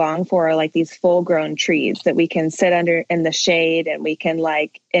friendships we long for are like these full grown trees that we can sit under in the shade and we can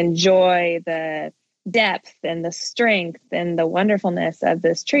like enjoy the depth and the strength and the wonderfulness of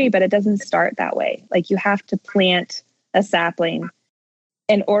this tree, but it doesn't start that way. Like you have to plant a sapling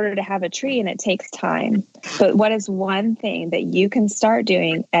in order to have a tree, and it takes time. But what is one thing that you can start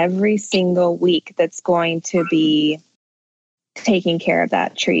doing every single week that's going to be taking care of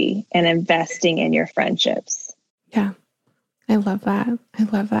that tree and investing in your friendships? Yeah. I love that. I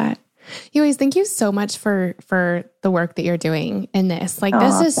love that. You guys, thank you so much for the work that you're doing in this. Like,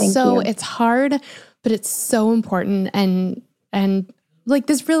 this is it's hard, but it's so important. And like,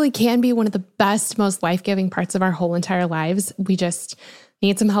 this really can be one of the best, most life-giving parts of our whole entire lives. We just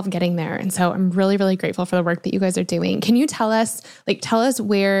need some help getting there. And so I'm really, really grateful for the work that you guys are doing. Can you tell us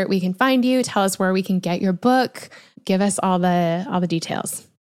where we can find you? Tell us where we can get your book. Give us all the details.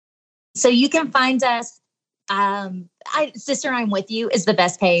 So you can find us. Sister, I'm With You is the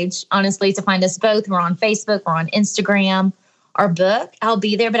best page, honestly, to find us both. We're on Facebook. We're on Instagram. Our book, I'll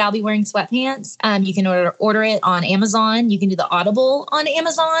be there, but I'll be wearing sweatpants. You can order it on Amazon. You can do the Audible on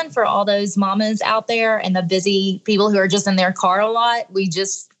Amazon for all those mamas out there and the busy people who are just in their car a lot. We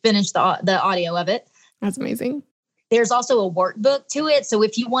just finished the audio of it. That's amazing. There's also a workbook to it. So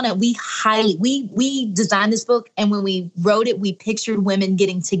if you want to, we designed this book, and when we wrote it, we pictured women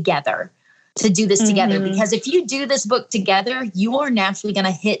getting together to do this together. Because if you do this book together, you are naturally going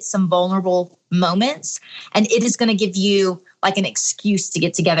to hit some vulnerable moments, and it is going to give you like an excuse to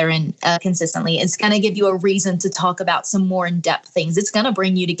get together and consistently. It's going to give you a reason to talk about some more in-depth things. It's going to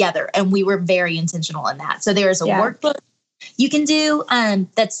bring you together. And we were very intentional in that. So there is a workbook you can do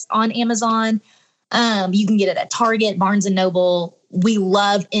that's on Amazon. You can get it at Target, Barnes & Noble. We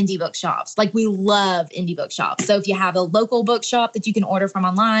love indie bookshops. Like, we love indie bookshops. So if you have a local bookshop that you can order from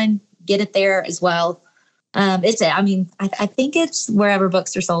online, get it there as well. I think it's wherever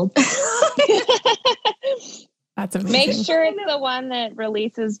books are sold. That's amazing. Make sure it's the one that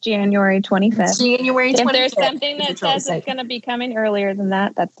releases January 25th. January 25th. If there's something that says it's going to be coming earlier than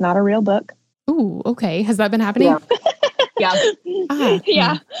that, that's not a real book. Ooh, okay. Has that been happening? Yeah.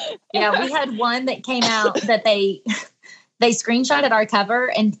 Yeah. Yeah, we had one that came out that they screenshotted our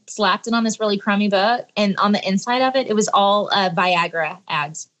cover and slapped it on this really crummy book. And on the inside of it, it was all Viagra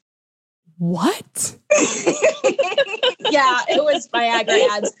ads. What? Yeah, it was Viagra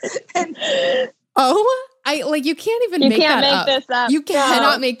ads. You can't even make that up. This up. You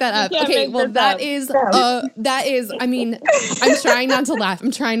cannot make that up. Okay, well, that is, I mean, I'm trying not to laugh.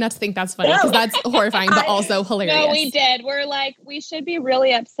 I'm trying not to think that's funny, because that's horrifying, but also hilarious. No, we did. We're like, we should be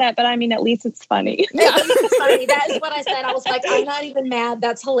really upset, but I mean, at least it's funny. Yeah. It's funny. That is what I said. I was like, I'm not even mad.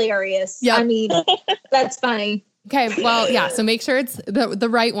 That's hilarious. Yeah. I mean, that's funny. Okay, well, yeah. So make sure it's the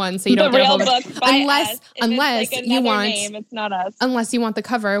right one, so you don't get a whole bunch. Unless you want, name, it's not us. Unless you want the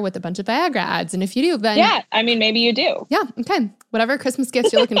cover with a bunch of Viagra ads, and if you do, then maybe you do. Yeah. Okay. Whatever Christmas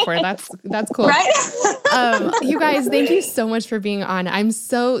gifts you're looking for, that's cool. Right? You guys, thank you so much for being on. I'm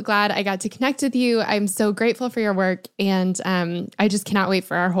so glad I got to connect with you. I'm so grateful for your work, and I just cannot wait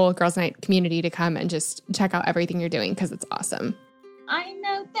for our whole Girls Night community to come and just check out everything you're doing, because it's awesome. I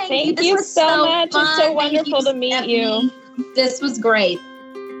know. Thank you. Thank you so much. Fun. It's so wonderful to meet you. This was great.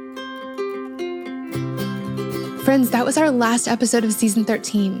 Friends, that was our last episode of season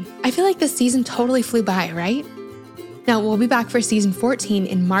 13. I feel like this season totally flew by, right? Now, we'll be back for season 14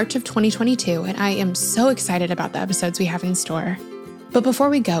 in March of 2022, and I am so excited about the episodes we have in store. But before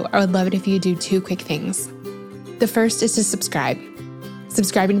we go, I would love it if you do 2 quick things. The first is to subscribe.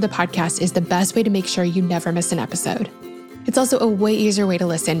 Subscribing to the podcast is the best way to make sure you never miss an episode. It's also a way easier way to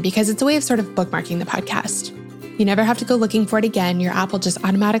listen, because it's a way of sort of bookmarking the podcast. You never have to go looking for it again. Your app will just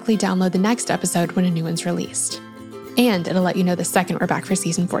automatically download the next episode when a new one's released. And it'll let you know the second we're back for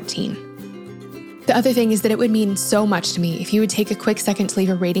season 14. The other thing is that it would mean so much to me if you would take a quick second to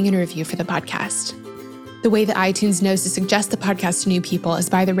leave a rating and a review for the podcast. The way that iTunes knows to suggest the podcast to new people is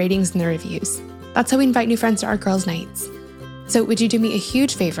by the ratings and the reviews. That's how we invite new friends to our girls' nights. So would you do me a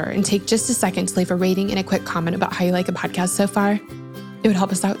huge favor and take just a second to leave a rating and a quick comment about how you like a podcast so far? It would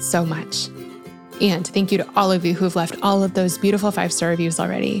help us out so much. And thank you to all of you who have left all of those beautiful 5-star reviews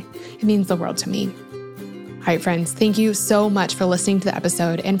already. It means the world to me. All right, friends, thank you so much for listening to the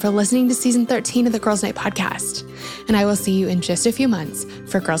episode and for listening to season 13 of the Girls Night podcast. And I will see you in just a few months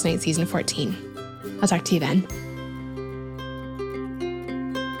for Girls Night season 14. I'll talk to you then.